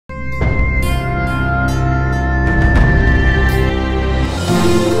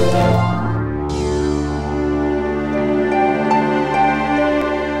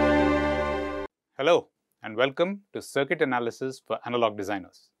welcome to Circuit Analysis for Analog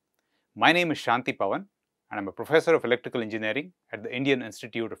Designers. My name is Shanthi Pavan and I'm a professor of electrical engineering at the Indian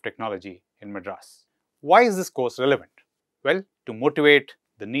Institute of Technology in Madras. Why is this course relevant? Well, to motivate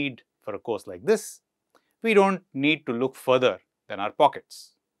the need for a course like this, we don't need to look further than our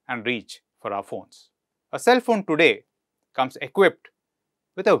pockets and reach for our phones. A cell phone today comes equipped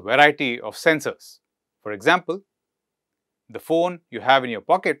with a variety of sensors. For example, the phone you have in your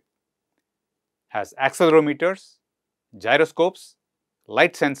pocket has accelerometers, gyroscopes,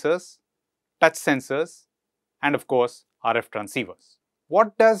 light sensors, touch sensors, and of course, RF transceivers.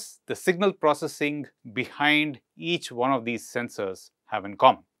 What does the signal processing behind each one of these sensors have in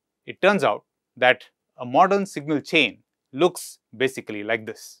common? It turns out that a modern signal chain looks basically like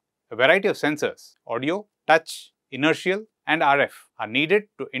this. A variety of sensors, audio, touch, inertial, and RF are needed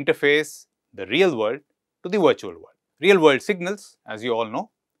to interface the real world to the virtual world. Real world signals, as you all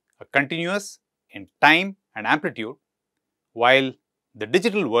know, are continuous in time and amplitude, while the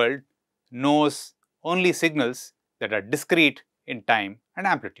digital world knows only signals that are discrete in time and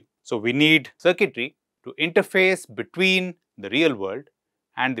amplitude. So we need circuitry to interface between the real world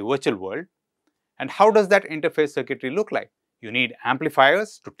and the virtual world. And how does that interface circuitry look like? You need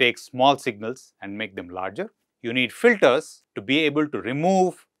amplifiers to take small signals and make them larger. You need filters to be able to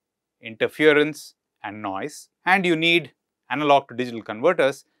remove interference and noise. And you need analog to digital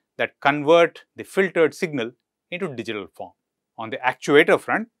converters that convert the filtered signal into digital form. On the actuator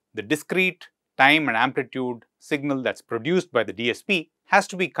front, the discrete time and amplitude signal that's produced by the DSP has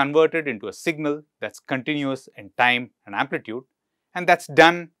to be converted into a signal that's continuous in time and amplitude, and that's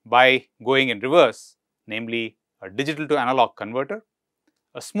done by going in reverse, namely a digital to analog converter,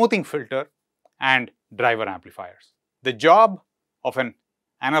 a smoothing filter, and driver amplifiers. The job of an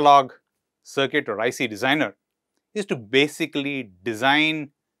analog circuit or IC designer is to basically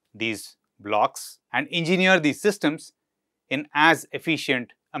design these blocks and engineer these systems in as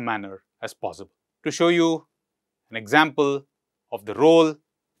efficient a manner as possible. To show you an example of the role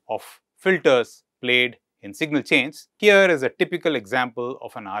of filters played in signal chains, here is a typical example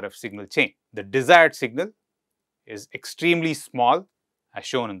of an RF signal chain. The desired signal is extremely small, as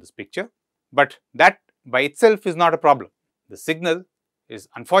shown in this picture, but that by itself is not a problem. The signal is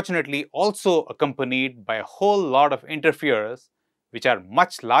unfortunately also accompanied by a whole lot of interferers which are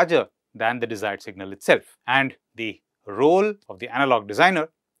much larger than the desired signal itself. And the role of the analog designer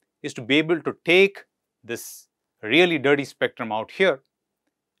is to be able to take this really dirty spectrum out here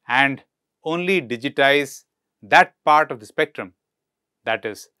and only digitize that part of the spectrum that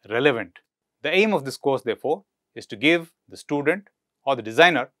is relevant. The aim of this course, therefore, is to give the student or the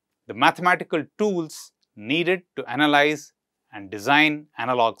designer the mathematical tools needed to analyze and design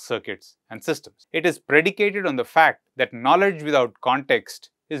analog circuits and systems. It is predicated on the fact that knowledge without context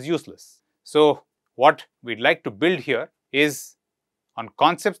is useless. So, what we'd like to build here is on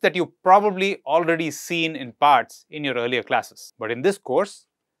concepts that you've probably already seen in parts in your earlier classes. But in this course,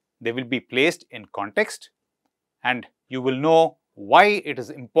 they will be placed in context and you will know why it is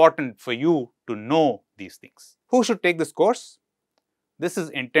important for you to know these things. Who should take this course? This is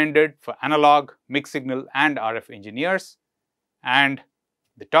intended for analog, mixed signal and RF engineers, and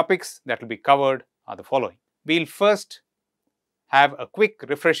the topics that will be covered are the following. We'll first have a quick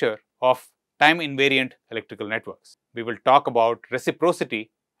refresher of time invariant electrical networks. We will talk about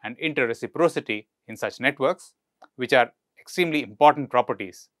reciprocity and interreciprocity in such networks, which are extremely important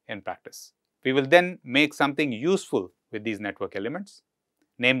properties in practice. We will then make something useful with these network elements,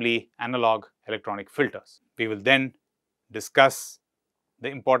 namely analog electronic filters. We will then discuss the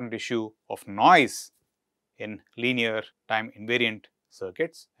important issue of noise in linear time invariant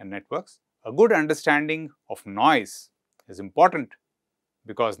circuits and networks. A good understanding of noise is important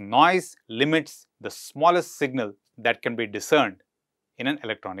because noise limits the smallest signal that can be discerned in an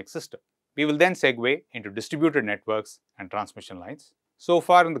electronic system. We will then segue into distributed networks and transmission lines. So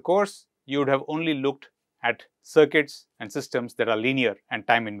far in the course, you would have only looked at circuits and systems that are linear and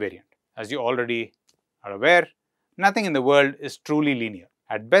time invariant. As you already are aware, nothing in the world is truly linear.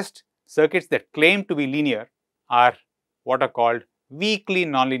 At best, circuits that claim to be linear are what are called weakly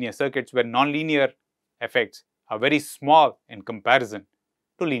nonlinear circuits, where nonlinear effects are very small in comparison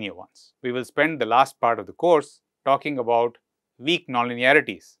to linear ones. We will spend the last part of the course talking about weak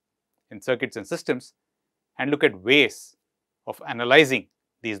nonlinearities in circuits and systems and look at ways of analyzing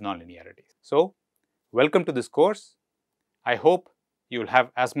these nonlinearities. So, welcome to this course. I hope you will have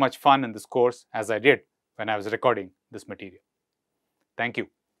as much fun in this course as I did when I was recording this material. Thank you.